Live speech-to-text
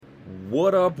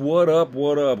What up, what up,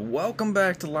 what up? Welcome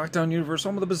back to Lockdown Universe,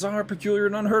 home of the bizarre, peculiar,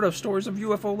 and unheard of stories of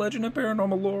UFO legend and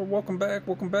paranormal lore. Welcome back,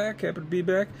 welcome back. Happy to be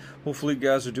back. Hopefully you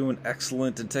guys are doing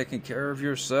excellent and taking care of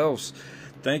yourselves.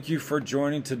 Thank you for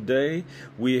joining today.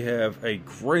 We have a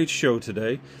great show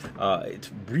today.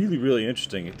 It's really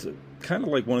interesting. It's kind of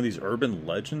like one of these urban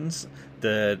legends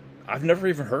that I've never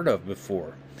even heard of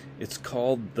before. It's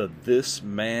called the This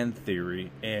Man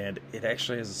Theory, and it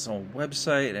actually has its own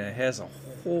website, and it has a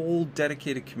whole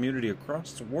dedicated community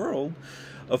across the world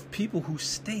of people who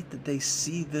state that they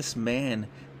see this man,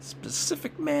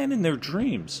 specific man, in their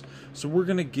dreams. So we're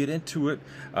going to get into it.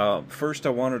 First, I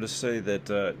wanted to say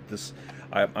that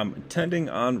I'm intending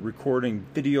on recording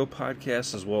video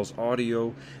podcasts as well as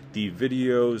audio. The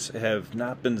videos have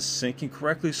not been syncing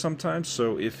correctly sometimes,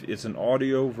 so if it's an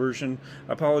audio version,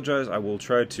 I apologize. I will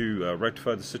try to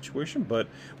rectify the situation, but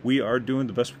we are doing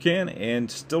the best we can and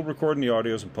still recording the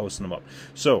audios and posting them up.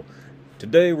 So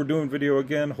today we're doing video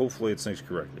again. Hopefully it syncs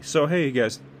correctly. So hey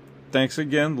guys, thanks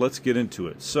again. Let's get into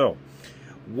it. So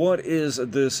what is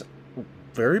this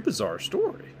very bizarre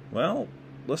story? Well,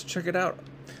 let's check it out.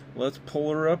 Let's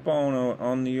pull her up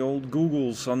on the old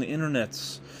Googles, on the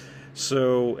internets.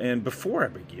 So, and before I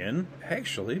begin,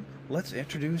 actually, let's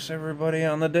introduce everybody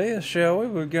on the dais, shall we?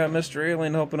 We've got Mr.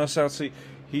 Alien helping us out. See,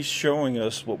 he's showing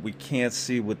us what we can't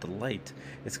see with the light.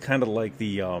 It's kind of like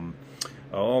the,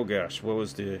 oh gosh, what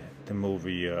was the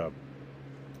movie,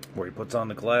 where he puts on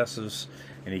the glasses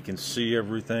and he can see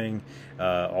everything,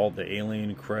 all the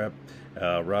alien crap,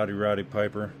 Roddy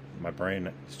Piper. My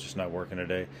brain is just not working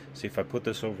today. See, if I put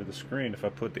this over the screen, if I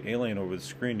put the alien over the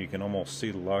screen, you can almost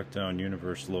see the Lockdown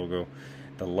Universe logo.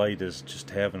 The light is just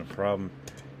having a problem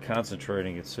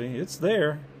concentrating it. See, it's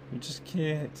there. You just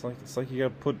can't. It's like you got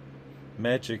to put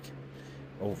magic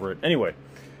over it. Anyway,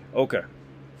 okay.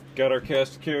 Got our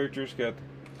cast of characters. Got the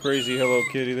crazy Hello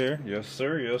Kitty there. Yes,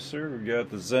 sir. Yes, sir. We got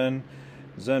the Zen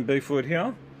Bigfoot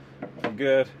here. We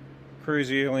got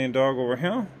crazy alien dog over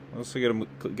here. Let's get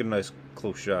a nice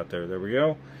close shot there. There we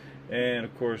go. And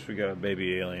of course we got a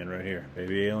baby alien right here.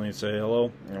 Baby alien, say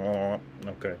hello.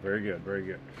 Okay, very good, very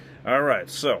good. All right,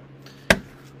 so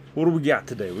what do we got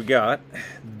today? We got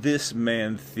This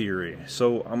Man Theory.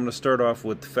 So I'm going to start off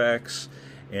with facts,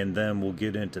 and then we'll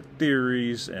get into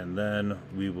theories, and then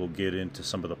we will get into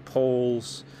some of the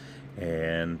polls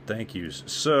and thank yous.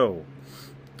 So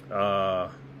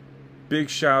big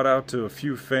shout out to a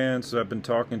few fans that I've been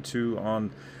talking to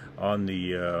on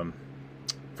the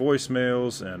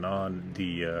voicemails and on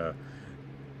the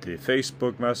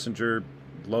Facebook Messenger.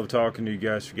 Love talking to you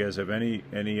guys. If you guys have any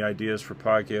ideas for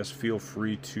podcasts, feel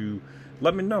free to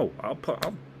let me know.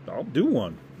 I'll do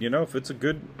one. You know, if it's a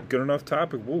good enough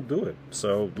topic, we'll do it.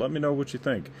 So let me know what you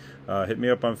think. Hit me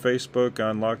up on Facebook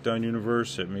on Lockdown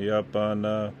Universe. Hit me up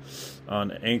on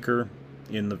Anchor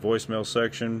in the voicemail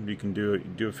section. You can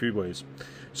do a few ways.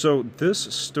 So this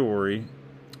story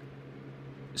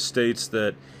states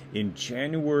that in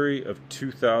January of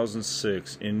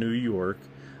 2006 in New York,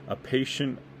 a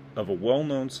patient of a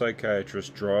well-known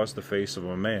psychiatrist draws the face of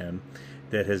a man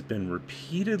that has been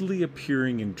repeatedly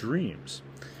appearing in dreams.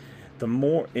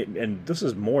 And this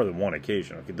is more than one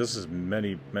occasion. Okay, this is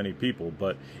many people,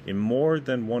 but in more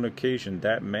than one occasion,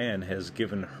 that man has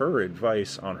given her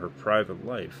advice on her private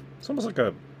life. It's almost like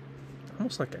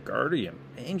a guardian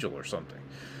angel or something.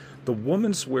 The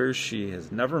woman swears she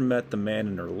has never met the man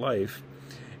in her life,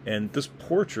 and this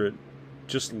portrait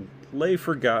just lay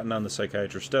forgotten on the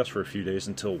psychiatrist's desk for a few days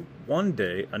until one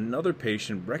day another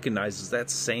patient recognizes that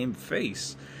same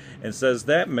face and says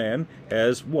that man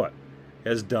has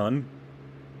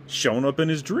shown up in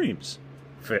his dreams.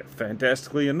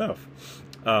 Fantastically enough.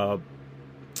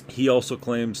 He also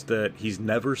claims that he's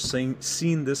never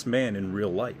seen this man in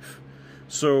real life.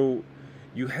 So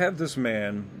you have this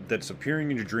man that's appearing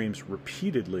in your dreams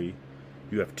repeatedly.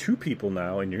 You have two people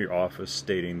now in your office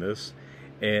stating this,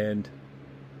 and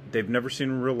they've never seen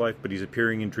him in real life, but he's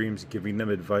appearing in dreams, giving them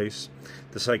advice.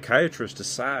 The psychiatrist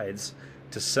decides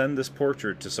to send this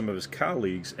portrait to some of his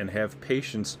colleagues and have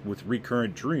patients with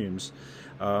recurrent dreams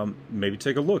maybe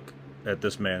take a look at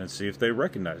this man and see if they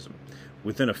recognize him.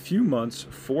 Within a few months,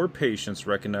 4 patients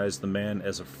recognized the man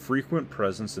as a frequent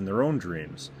presence in their own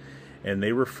dreams, and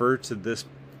they refer to this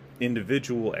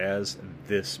individual as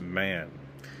this man.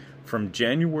 From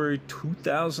January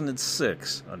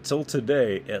 2006 until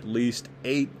today, at least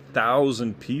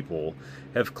 8,000 people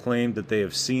have claimed that they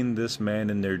have seen this man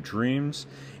in their dreams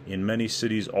in many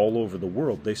cities all over the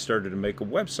world. They started to make a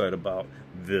website about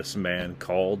this man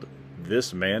called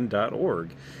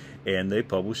thisman.org, and they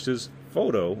published his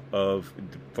photo of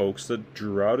folks that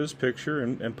drew out his picture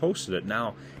and posted it.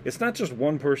 Now, it's not just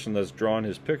one person that's drawn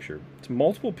his picture. It's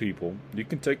multiple people. You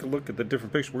can take a look at the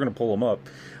different pictures. We're going to pull them up.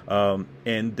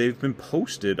 And they've been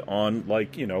posted on,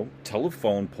 like,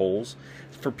 telephone poles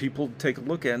for people to take a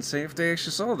look at and say if they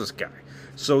actually saw this guy.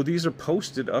 So these are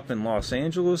posted up in Los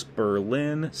Angeles,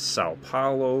 Berlin, Sao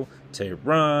Paulo,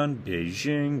 Tehran,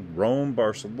 Beijing, Rome,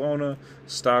 Barcelona,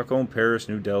 Stockholm, Paris,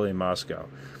 New Delhi, and Moscow.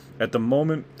 At the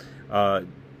moment,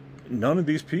 none of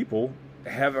these people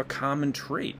have a common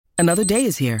trait. Another day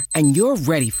is here, and you're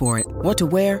ready for it. What to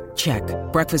wear? Check.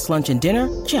 Breakfast, lunch, and dinner?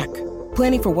 Check.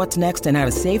 Planning for what's next and how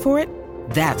to save for it?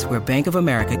 That's where Bank of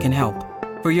America can help.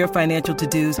 For your financial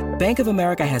to-dos, Bank of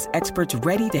America has experts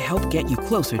ready to help get you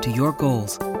closer to your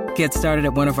goals. Get started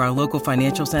at one of our local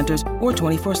financial centers or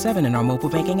 24/7 in our mobile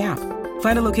banking app.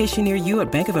 Find a location near you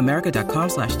at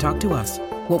bankofamerica.com/talktous.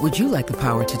 What would you like the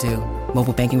power to do?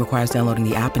 Mobile banking requires downloading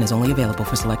the app and is only available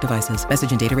for select devices.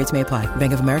 Message and data rates may apply.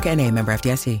 Bank of America N.A., member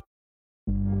FDIC.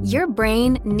 Your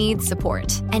brain needs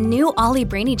support, and new Ollie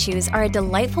Brainy Chews are a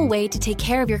delightful way to take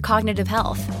care of your cognitive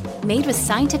health. Made with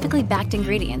scientifically backed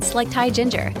ingredients like Thai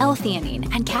ginger,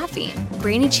 L-theanine, and caffeine,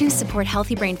 Brainy Chews support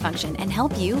healthy brain function and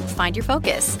help you find your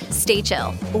focus, stay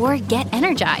chill, or get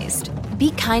energized.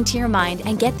 Be kind to your mind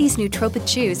and get these nootropic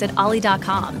chews at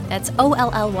ollie.com. That's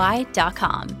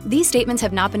OLLY.com. These statements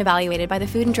have not been evaluated by the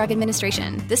Food and Drug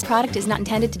Administration. This product is not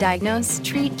intended to diagnose,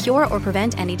 treat, cure, or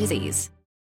prevent any disease.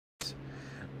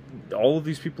 All of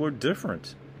these people are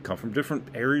different, come from different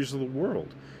areas of the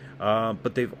world,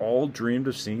 but they've all dreamed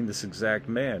of seeing this exact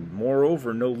man.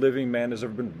 Moreover, no living man has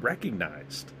ever been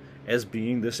recognized as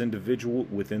being this individual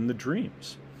within the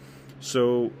dreams.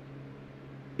 So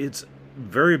it's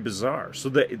very bizarre. So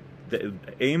the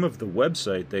aim of the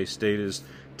website, they state, is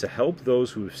to help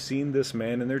those who have seen this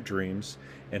man in their dreams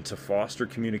and to foster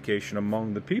communication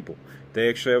among the people. They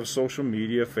actually have social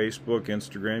media, Facebook,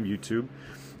 Instagram, YouTube,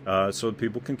 so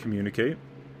people can communicate.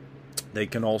 They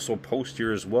can also post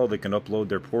here as well. They can upload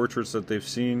their portraits that they've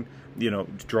seen,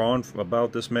 drawn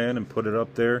about this man and put it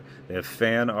up there. They have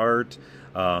fan art.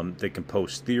 They can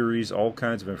post theories, all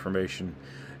kinds of information.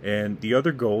 And the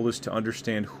other goal is to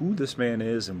understand who this man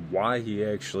is and why he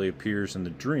actually appears in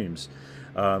the dreams.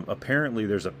 Apparently,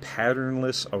 there's a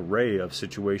patternless array of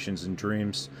situations in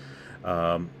dreams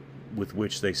with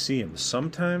which they see him.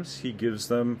 Sometimes he gives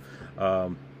them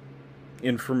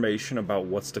information about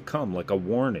what's to come, like a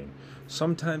warning.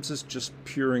 Sometimes it's just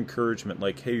pure encouragement,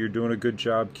 like, hey, you're doing a good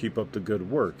job, keep up the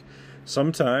good work.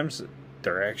 Sometimes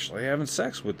they're actually having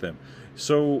sex with them.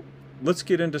 So let's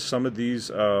get into some of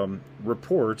these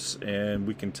reports, and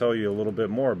we can tell you a little bit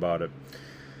more about it.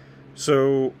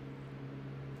 So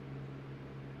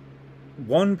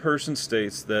one person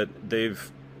states that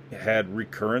they've had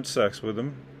recurrent sex with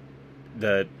him,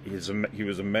 that he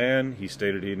was a man. He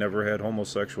stated he never had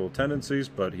homosexual tendencies,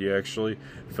 but he actually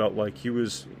felt like he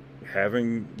was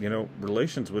having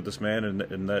relations with this man,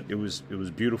 and that it was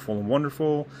beautiful and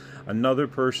wonderful. Another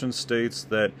person states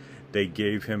that they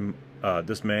gave him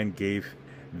this man gave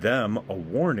them a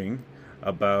warning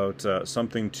about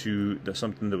something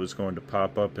that was going to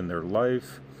pop up in their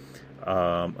life.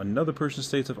 Another person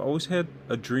states, I've always had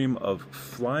a dream of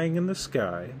flying in the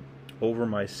sky over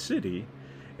my city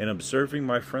and observing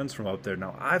my friends from out there.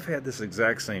 Now, I've had this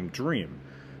exact same dream,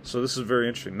 so this is very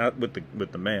interesting. Not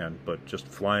with the man, but just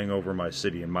flying over my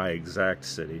city, in my exact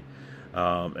city,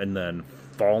 and then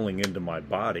falling into my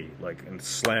body, and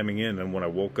slamming in. And when I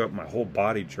woke up, my whole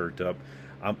body jerked up.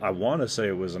 I want to say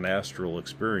it was an astral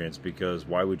experience, because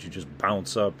why would you just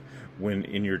bounce up when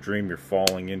in your dream you're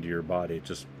falling into your body? It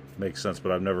just makes sense,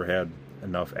 but I've never had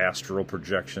enough astral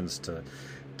projections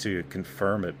to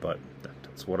confirm it, but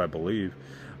that's what I believe.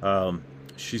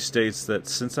 She states that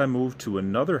since I moved to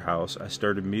another house, I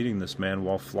started meeting this man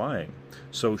while flying.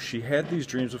 So she had these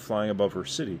dreams of flying above her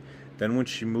city. Then when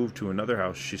she moved to another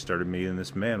house, she started meeting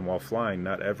this man while flying.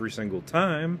 Not every single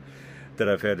time that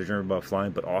I've had a dream about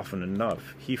flying, but often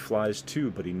enough. He flies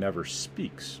too, but he never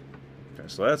speaks. Okay,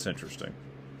 so that's interesting.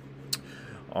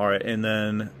 All right, and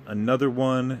then another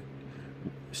one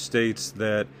states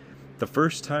that the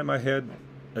first time I had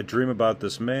a dream about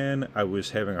this man, I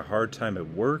was having a hard time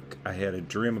at work. I had a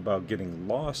dream about getting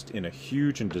lost in a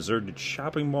huge and deserted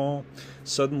shopping mall.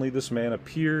 Suddenly this man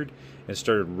appeared and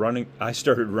started running. I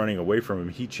started running away from him.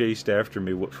 He chased after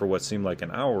me for what seemed like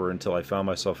an hour until I found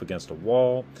myself against a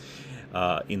wall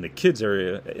in the kids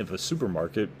area of a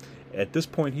supermarket. At this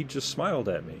point, he just smiled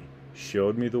at me,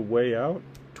 showed me the way out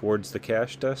towards the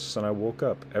cash desks, and I woke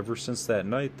up. Ever since that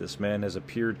night, this man has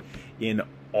appeared in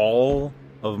all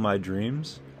of my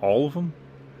dreams. All of them?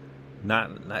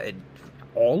 Not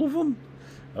all of them?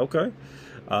 Okay.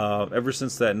 Ever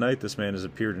since that night, this man has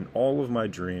appeared in all of my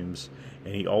dreams,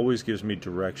 and he always gives me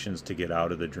directions to get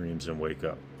out of the dreams and wake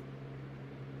up.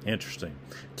 Interesting.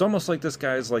 It's almost like this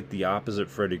guy's like the opposite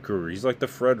Freddy Krueger. He's like the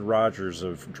Fred Rogers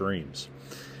of dreams.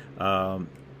 And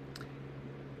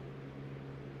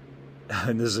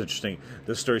this is interesting.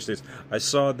 This story states, I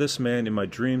saw this man in my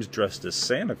dreams dressed as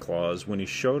Santa Claus. When he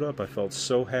showed up, I felt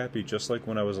so happy, just like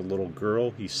when I was a little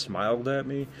girl. He smiled at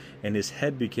me, and his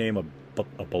head became a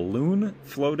balloon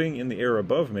floating in the air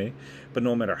above me. But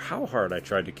no matter how hard I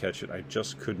tried to catch it, I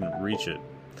just couldn't reach it.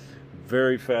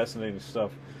 Very fascinating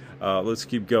stuff. Let's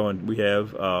keep going. We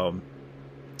have...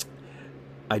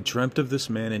 I dreamt of this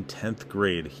man in 10th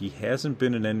grade. He hasn't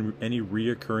been in any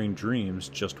reoccurring dreams,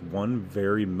 just one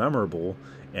very memorable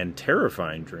and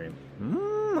terrifying dream.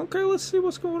 Okay, let's see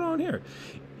what's going on here.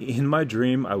 In my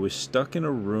dream, I was stuck in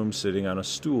a room sitting on a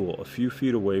stool. A few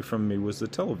feet away from me was the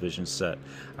television set.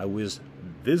 I was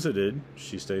visited,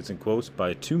 she states in quotes,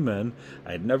 by two men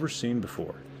I had never seen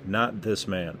before. Not this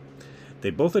man. They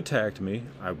both attacked me.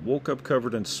 I woke up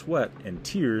covered in sweat and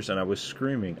tears, and I was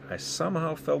screaming. I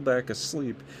somehow fell back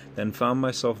asleep, then found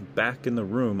myself back in the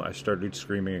room. I started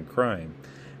screaming and crying.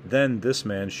 Then this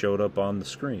man showed up on the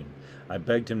screen. I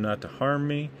begged him not to harm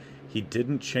me. He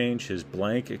didn't change his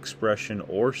blank expression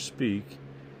or speak.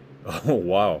 Oh,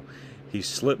 wow. He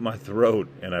slit my throat,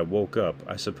 and I woke up.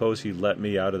 I suppose he let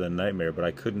me out of the nightmare, but I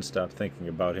couldn't stop thinking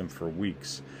about him for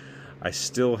weeks. I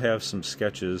still have some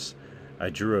sketches I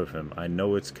drew of him. I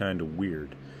know it's kind of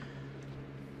weird.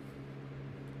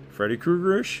 Freddy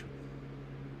Krueger-ish?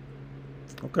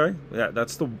 Okay. Yeah,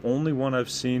 that's the only one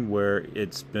I've seen where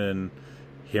it's been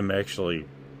him actually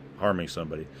harming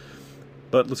somebody.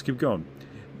 But let's keep going.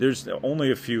 There's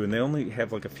only a few, and they only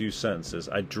have like a few sentences.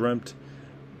 I dreamt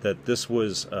that this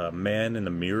was a man in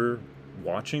a mirror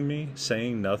watching me,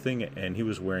 saying nothing, and he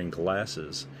was wearing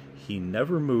glasses. He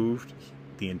never moved.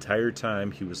 The entire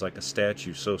time he was like a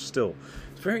statue, so still.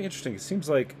 It's very interesting. It seems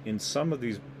like in some of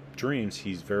these dreams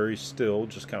he's very still,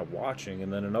 just kind of watching,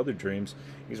 and then in other dreams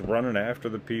he's running after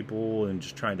the people and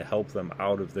just trying to help them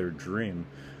out of their dream,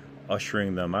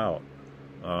 ushering them out.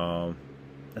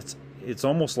 It's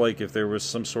almost like if there was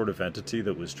some sort of entity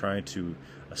that was trying to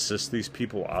assist these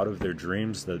people out of their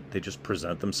dreams, that they just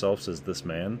present themselves as this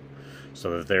man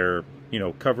so that they're,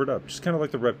 covered up, just kind of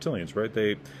like the reptilians, right?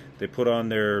 They put on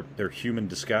their human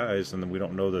disguise, and then we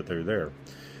don't know that they're there.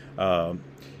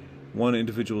 One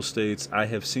individual states, I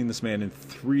have seen this man in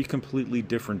 3 completely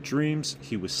different dreams.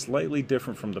 He was slightly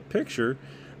different from the picture,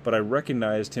 but I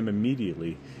recognized him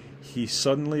immediately. He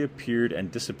suddenly appeared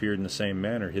and disappeared in the same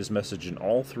manner. His message in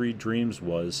all 3 dreams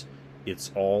was,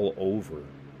 it's all over.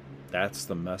 That's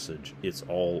the message. It's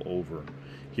all over.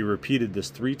 He repeated this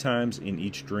 3 times in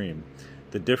each dream.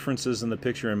 The differences in the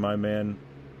picture in my man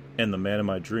and the man in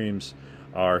my dreams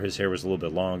are his hair was a little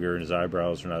bit longer and his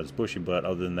eyebrows are not as bushy, but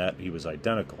other than that, he was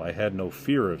identical. I had no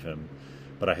fear of him,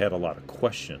 but I had a lot of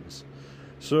questions.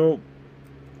 So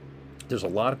there's a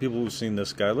lot of people who've seen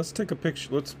this guy. Let's take a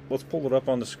picture. Let's pull it up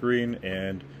on the screen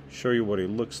and show you what he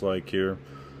looks like here.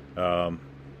 Let's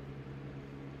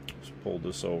pull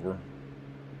this over.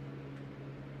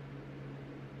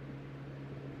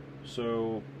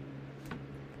 So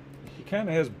he kind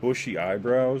of has bushy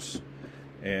eyebrows,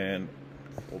 and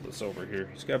pull this over here.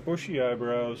 He's got bushy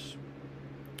eyebrows.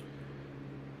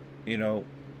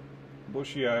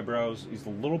 Bushy eyebrows. He's a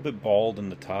little bit bald in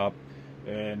the top,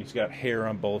 and he's got hair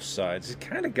on both sides. He's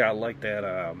kind of got like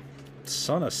that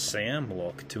Son of Sam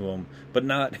look to him, but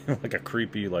not like a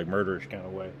creepy, like murderish kind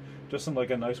of way. Just in like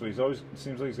a nice way. He's always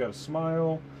seems like he's got a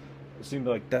smile. It seems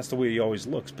like that's the way he always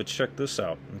looks. But check this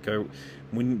out, okay?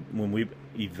 When we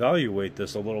evaluate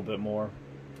this a little bit more,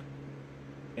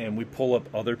 and we pull up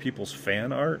other people's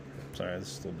fan art. Sorry, this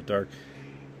is a little bit dark.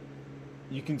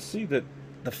 You can see that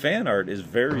the fan art is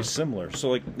very similar. So,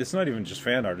 like, it's not even just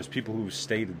fan art. It's people who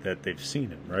stated that they've seen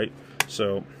him, right?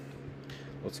 So,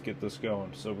 let's get this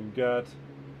going. So, we've got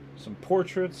some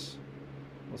portraits.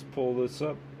 Let's pull this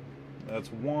up.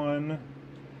 That's one.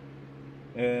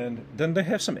 And then they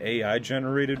have some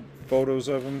AI-generated photos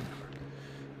of him.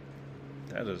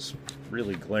 That is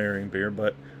really glaring here,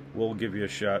 but we'll give you a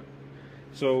shot.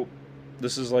 So,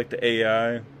 this is like the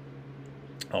AI.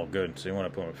 Oh, good. So, when I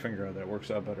put my finger on that, it works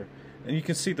out better. And you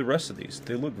can see the rest of these.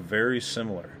 They look very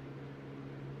similar.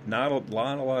 Not a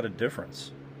lot of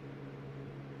difference.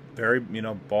 Very,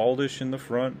 baldish in the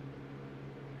front.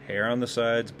 Hair on the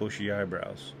sides, bushy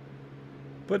eyebrows.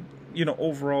 But,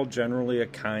 overall, generally a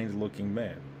kind-looking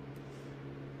man.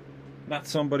 Not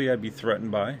somebody I'd be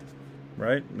threatened by,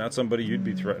 right? Not somebody you'd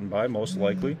be threatened by, most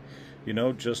likely.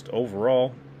 Just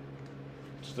overall,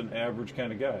 just an average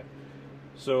kind of guy.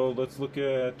 So let's look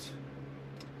at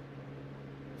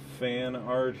fan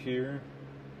art here.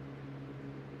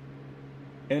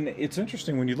 And it's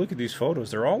interesting when you look at these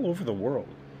photos, they're all over the world.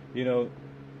 You know,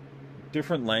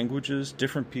 different languages,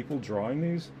 different people drawing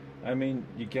these. I mean,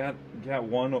 you got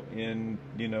one in,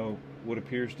 you know, what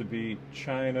appears to be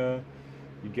China.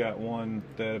 You got one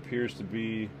that appears to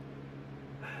be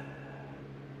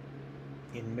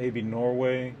in maybe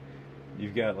Norway.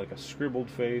 You've got like a scribbled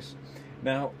face.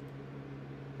 Now,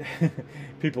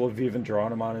 people have even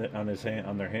drawn him on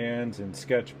their hands in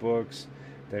sketchbooks.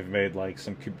 They've made like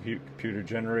some computer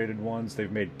generated ones.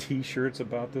 They've made T-shirts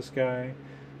about this guy.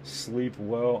 Sleep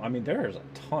well. I mean, there's a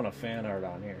ton of fan art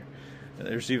on here.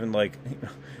 There's even like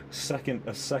a second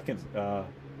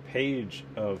page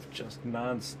of just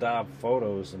non-stop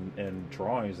photos and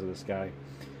drawings of this guy.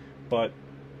 But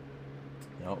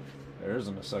no, there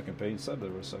isn't a second page. It said there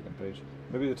was a second page.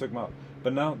 Maybe they took them out.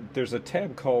 But now there's a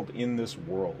tab called In This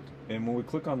World, and when we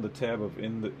click on the tab of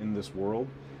In This World,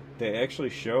 they actually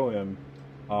show him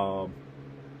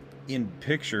in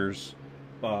pictures.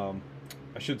 I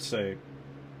should say,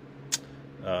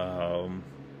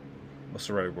 what's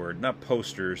the right word? Not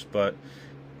posters, but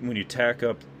when you tack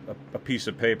up a piece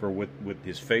of paper with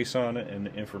his face on it and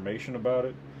information about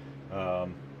it,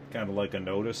 kind of like a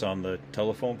notice on the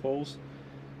telephone poles.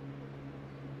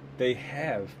 They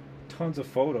have tons of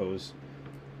photos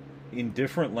in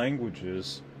different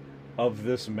languages of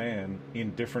this man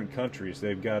in different countries.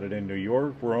 They've got it in New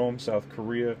York, Rome, South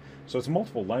Korea, so it's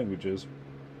multiple languages.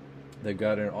 They've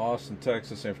got it in Austin,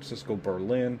 Texas, San Francisco,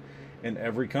 Berlin. In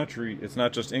every country, it's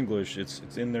not just English, it's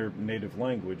in their native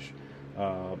language.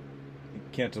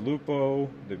 Cantalupo,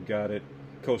 they've got it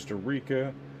Costa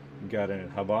Rica, they've got it in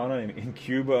Havana, in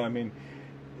Cuba. I mean,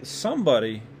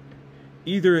 somebody,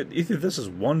 either this is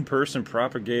one person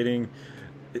propagating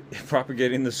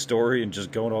this story and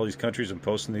just going to all these countries and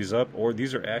posting these up, or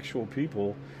these are actual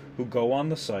people who go on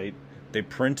the site, they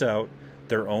print out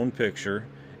their own picture,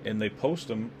 and they post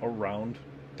them around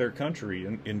their country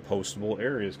in postable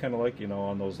areas, kind of like, you know,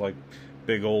 on those like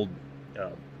big old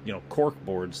you know, cork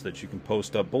boards that you can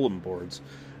post up, bulletin boards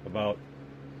about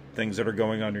things that are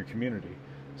going on in your community.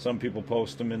 Some people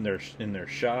post them in their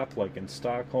shop, like in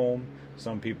Stockholm.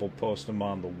 Some people post them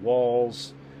on the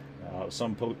walls.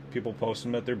 Some people post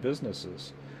them at their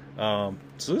businesses. So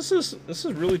this is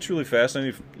really truly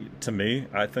fascinating to me.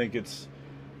 I think it's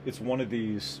one of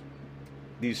these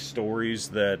stories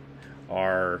that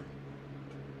are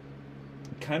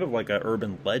kind of like an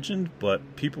urban legend,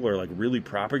 but people are like really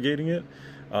propagating it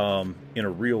in a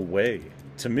real way.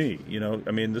 To me, you know,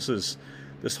 I mean,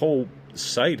 this whole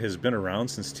site has been around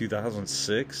since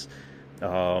 2006.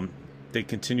 They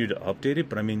continue to update it,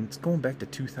 but I mean, it's going back to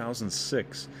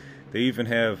 2006. They even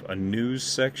have a news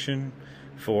section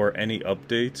for any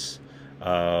updates.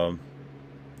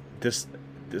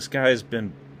 This guy has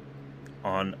been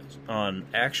on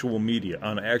actual media,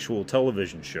 on actual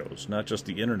television shows, not just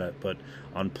the internet, but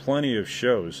on plenty of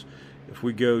shows. If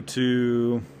we go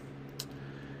to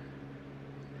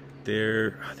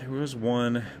there was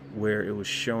one where it was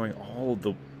showing all of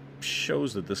the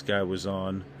shows that this guy was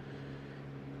on,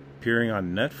 appearing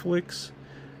on Netflix.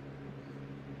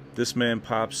 This man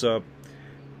pops up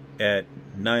at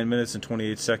 9 minutes and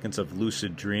 28 seconds of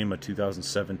Lucid Dream, a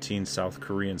 2017 South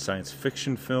Korean science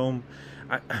fiction film.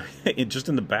 Just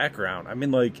in the background. I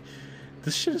mean, like,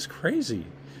 this shit is crazy.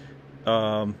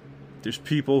 There's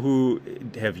people who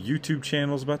have YouTube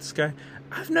channels about this guy.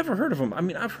 I've never heard of him. I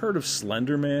mean, I've heard of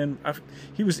Slender Man.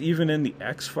 He was even in the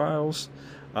X-Files.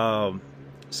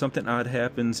 Something odd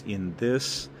happens in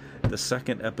the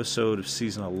second episode of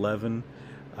season 11.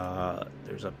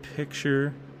 There's a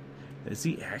picture. Is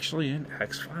he actually in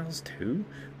X-Files too?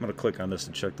 I'm going to click on this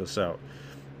and check this out.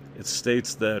 It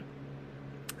states that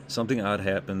something odd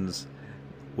happens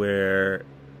where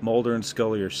Mulder and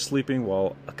Scully are sleeping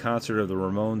while a concert of the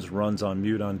Ramones runs on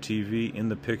mute on TV. In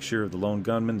the picture of the lone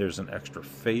gunman, there's an extra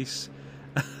face.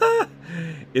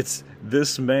 It's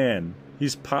this man.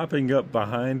 He's popping up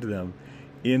behind them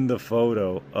in the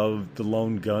photo of the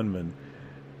lone gunman.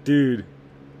 Dude,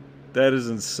 that is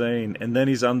insane. And then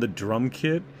he's on the drum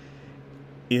kit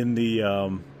in the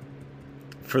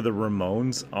for the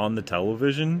Ramones on the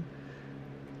television.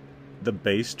 The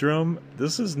bass drum.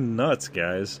 This is nuts,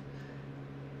 guys.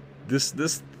 This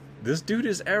dude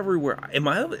is everywhere. Am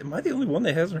I the only one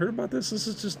that hasn't heard about this? This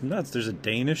is just nuts. There's a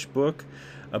Danish book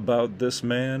about this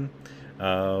man.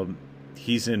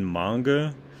 He's in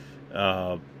manga.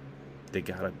 They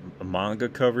got a manga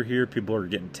cover here. People are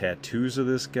getting tattoos of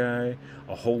this guy.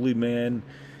 A holy man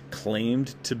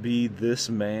claimed to be this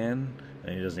man,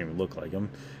 and he doesn't even look like him.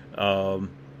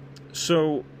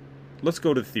 So let's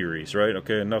go to theories, right?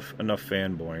 Okay, enough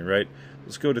fanboying, right?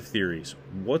 Let's go to theories.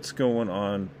 What's going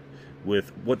on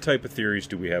with, what type of theories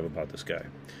do we have about this guy?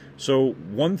 So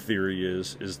one theory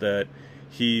is that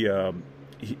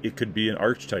it could be an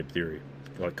archetype theory,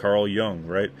 like Carl Jung,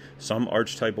 right? Some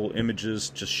archetypal images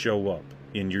just show up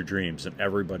in your dreams, and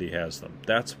everybody has them.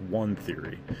 That's one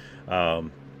theory.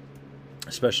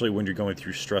 Especially when you're going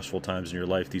through stressful times in your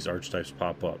life, these archetypes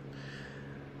pop up.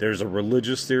 There's a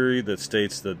religious theory that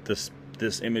states that this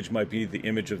image might be the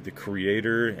image of the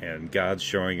Creator, and God's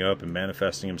showing up and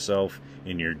manifesting Himself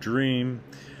in your dream.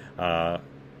 But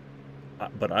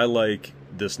I like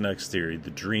this next theory,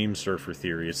 the dream surfer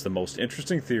theory. It's the most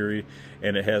interesting theory,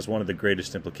 and it has one of the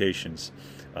greatest implications,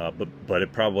 but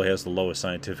it probably has the lowest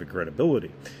scientific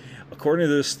credibility. According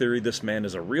to this theory, this man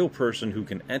is a real person who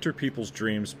can enter people's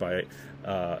dreams by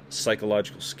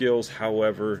psychological skills.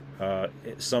 However,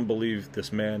 some believe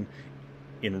this man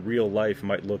in real life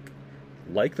might look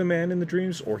like the man in the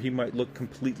dreams, or he might look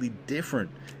completely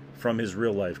different from his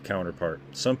real life counterpart.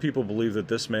 Some people believe that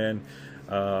this man,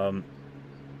 the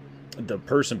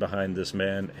person behind this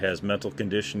man, has mental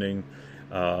conditioning,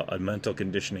 a mental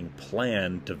conditioning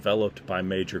plan developed by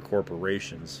major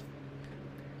corporations.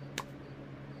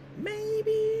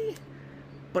 Maybe,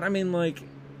 but I mean, like,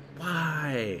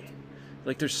 why?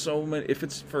 Like, there's so many. If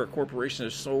it's for a corporation,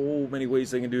 there's so many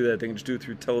ways they can do that. They can just do it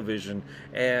through television,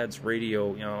 ads,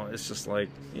 radio. You know, it's just like,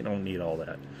 you don't need all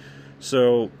that.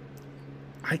 So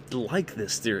I like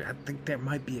this theory. I think there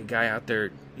might be a guy out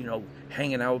there, you know,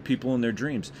 hanging out with people in their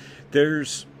dreams. There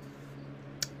was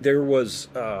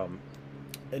a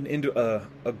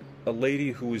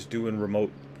lady who was doing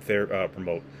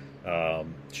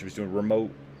she was doing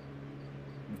remote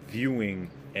viewing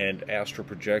and astral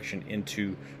projection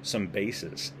into some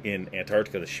bases in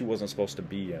Antarctica that she wasn't supposed to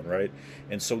be in, right?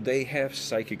 And so they have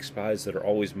psychic spies that are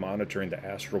always monitoring the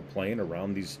astral plane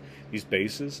around these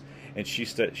bases. And she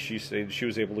said she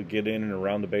was able to get in and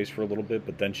around the base for a little bit,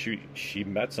 but then she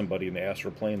met somebody in the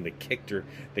astral plane that kicked her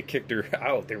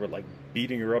out. They were like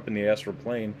beating her up in the astral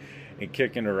plane and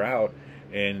kicking her out.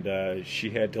 And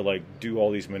she had to like do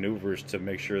all these maneuvers to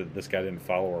make sure that this guy didn't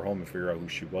follow her home and figure out who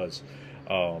she was.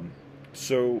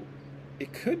 So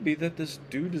it could be that this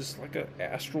dude is like an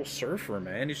astral surfer,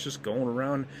 man. He's just going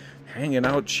around, hanging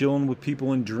out, chilling with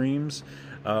people in dreams.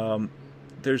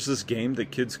 There's this game that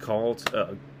kids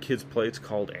play. It's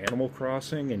called Animal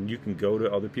Crossing, and you can go to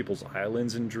other people's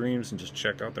islands in dreams and just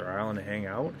check out their island and hang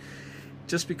out.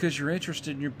 Just because you're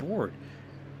interested and you're bored.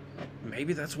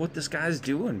 Maybe that's what this guy's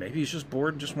doing. Maybe he's just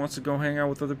bored and just wants to go hang out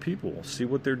with other people, see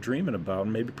what they're dreaming about,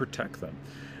 and maybe protect them.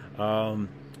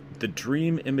 The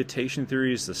dream imitation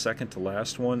theory is the second to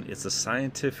last one. It's a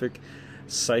scientific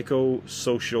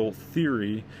psychosocial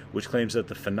theory which claims that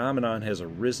the phenomenon has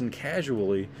arisen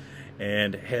casually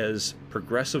and has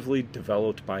progressively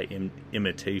developed by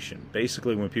imitation.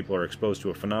 Basically, when people are exposed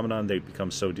to a phenomenon, they become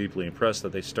so deeply impressed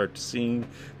that they start seeing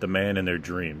the man in their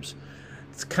dreams.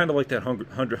 It's kind of like that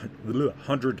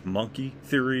 100 monkey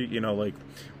theory, you know, like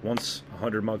once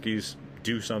 100 monkeys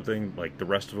do something, like the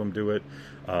rest of them do it.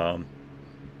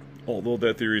 Although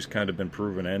that theory's kind of been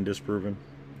proven and disproven.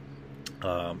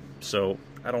 So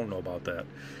I don't know about that.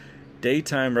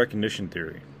 Daytime recognition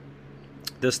theory.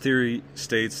 This theory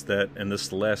states that, and this is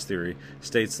the last theory,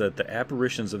 states that the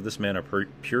apparitions of this man are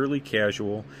purely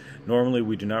casual. Normally,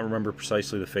 we do not remember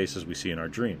precisely the faces we see in our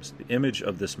dreams. The image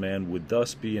of this man would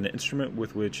thus be an instrument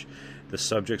with which the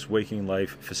subject's waking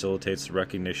life facilitates the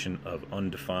recognition of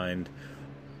undefined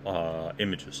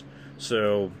images.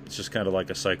 So it's just kind of like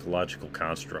a psychological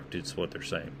construct. It's what they're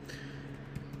saying.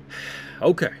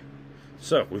 Okay,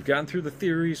 so we've gotten through the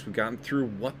theories. We've gotten through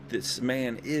what this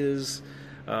man is,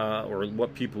 or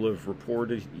what people have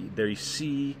reported they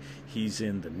see. He's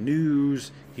in the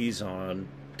news. He's on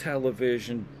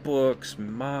television, books,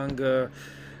 manga,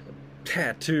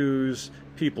 tattoos,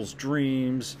 people's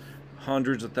dreams.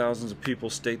 Hundreds of thousands of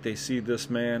people state they see this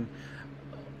man.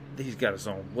 He's got his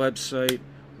own website.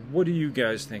 What do you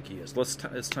guys think he is?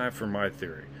 It's time for my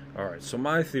theory. All right, so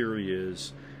my theory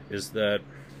is that,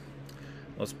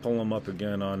 let's pull him up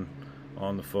again on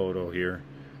the photo here.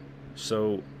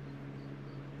 So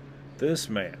this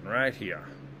man right here,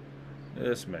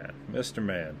 this man, Mr.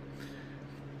 Man.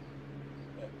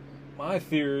 My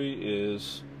theory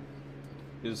is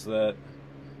that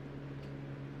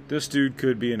this dude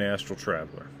could be an astral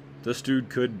traveler. This dude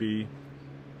could be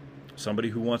somebody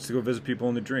who wants to go visit people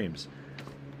in their dreams.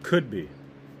 Could be.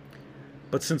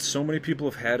 But since so many people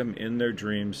have had him in their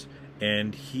dreams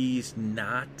and he's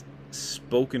not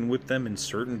spoken with them in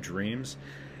certain dreams,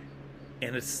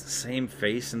 and it's the same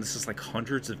face, and this is like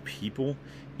hundreds of people,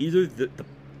 either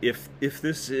if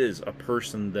this is a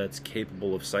person that's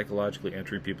capable of psychologically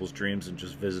entering people's dreams and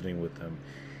just visiting with them,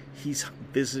 he's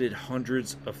visited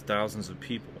hundreds of thousands of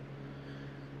people.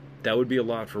 That would be a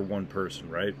lot for one person,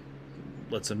 right?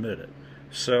 Let's admit it.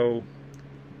 So,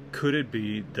 could it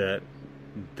be that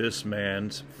this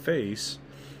man's face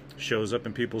shows up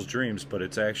in people's dreams, but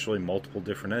it's actually multiple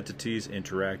different entities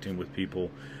interacting with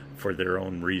people for their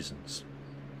own reasons?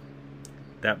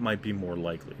 That might be more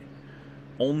likely,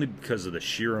 only because of the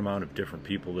sheer amount of different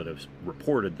people that have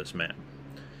reported this man.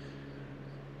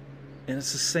 And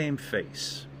it's the same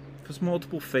face. If it's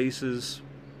multiple faces,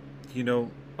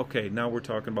 okay, now we're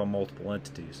talking about multiple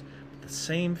entities. But the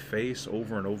same face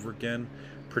over and over again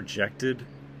projected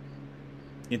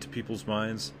into people's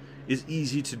minds is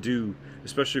easy to do,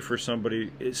 especially for some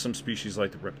species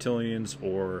like the reptilians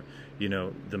or,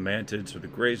 the mantids or the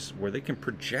greys, where they can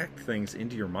project things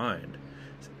into your mind.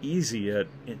 It's easy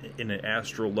in an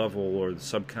astral level or the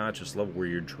subconscious level where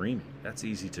you're dreaming. That's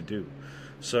easy to do.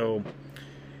 So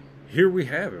here we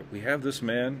have it. We have this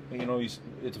man.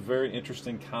 It's a very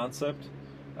interesting concept.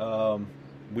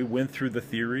 We went through the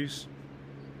theories.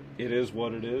 It is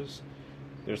what it is.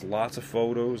 There's lots of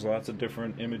photos, lots of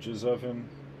different images of him.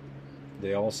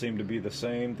 They all seem to be the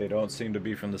same. They don't seem to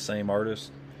be from the same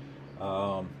artist.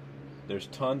 There's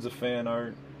tons of fan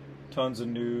art, tons of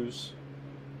news.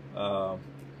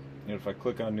 If I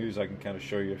click on news, I can kind of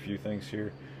show you a few things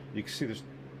here. You can see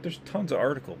there's tons of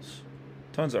articles.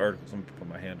 Tons of articles. Let me put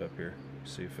my hand up here,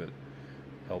 see if it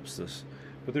helps this.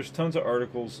 But there's tons of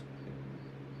articles,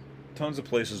 tons of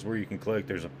places where you can click.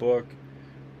 There's a book.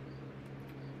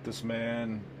 This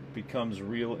man becomes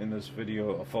real in this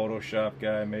video. A Photoshop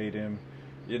guy made him.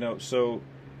 So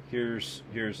here's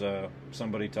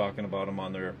somebody talking about him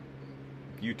on their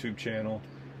YouTube channel.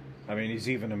 I mean, he's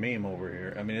even a meme over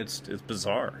here. I mean, it's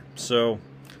bizarre. So,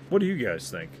 what do you guys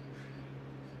think?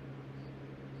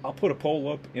 I'll put a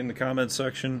poll up in the comments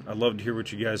section. I'd love to hear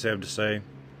what you guys have to say.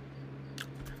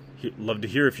 Love to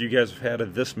hear if you guys have had a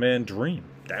this man dream.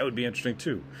 That would be interesting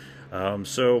too.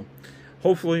 So,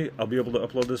 hopefully, I'll be able to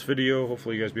upload this video.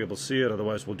 Hopefully, you guys will be able to see it.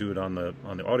 Otherwise, we'll do it on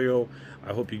the audio.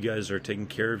 I hope you guys are taking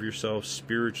care of yourselves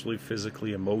spiritually,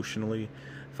 physically, emotionally,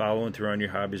 following through on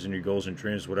your hobbies and your goals and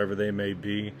dreams, whatever they may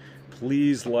be.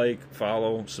 Please like,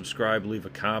 follow, subscribe, leave a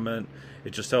comment.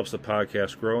 It just helps the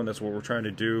podcast grow, and that's what we're trying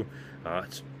to do.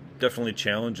 It's definitely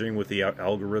challenging with the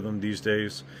algorithm these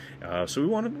days. So we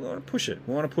want to push it.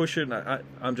 We want to push it, and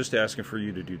I'm just asking for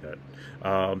you to do that.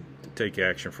 To take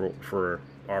action for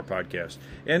our podcast.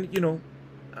 And,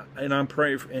 and I'm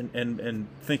praying and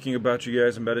thinking about you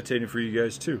guys and meditating for you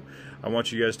guys too. I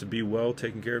want you guys to be well,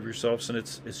 taking care of yourselves, and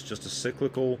it's just a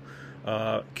cyclical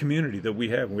community that we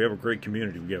have. We have a great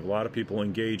community. We have a lot of people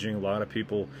engaging, a lot of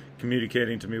people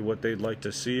communicating to me what they'd like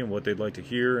to see and what they'd like to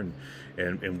hear,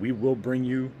 and we will bring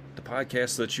you the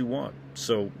podcast that you want.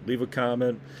 So leave a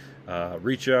comment,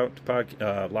 reach out to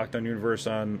Lockdown Universe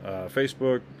on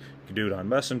Facebook. You can do it on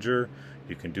Messenger.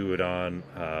 You can do it on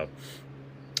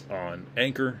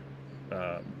Anchor,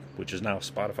 which is now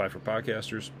Spotify for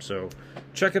podcasters. So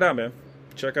check it out, man.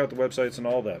 Check out the websites and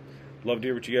all that. Love to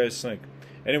hear what you guys think.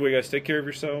 Anyway, guys, take care of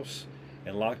yourselves,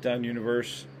 and Lockdown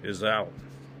Universe is out.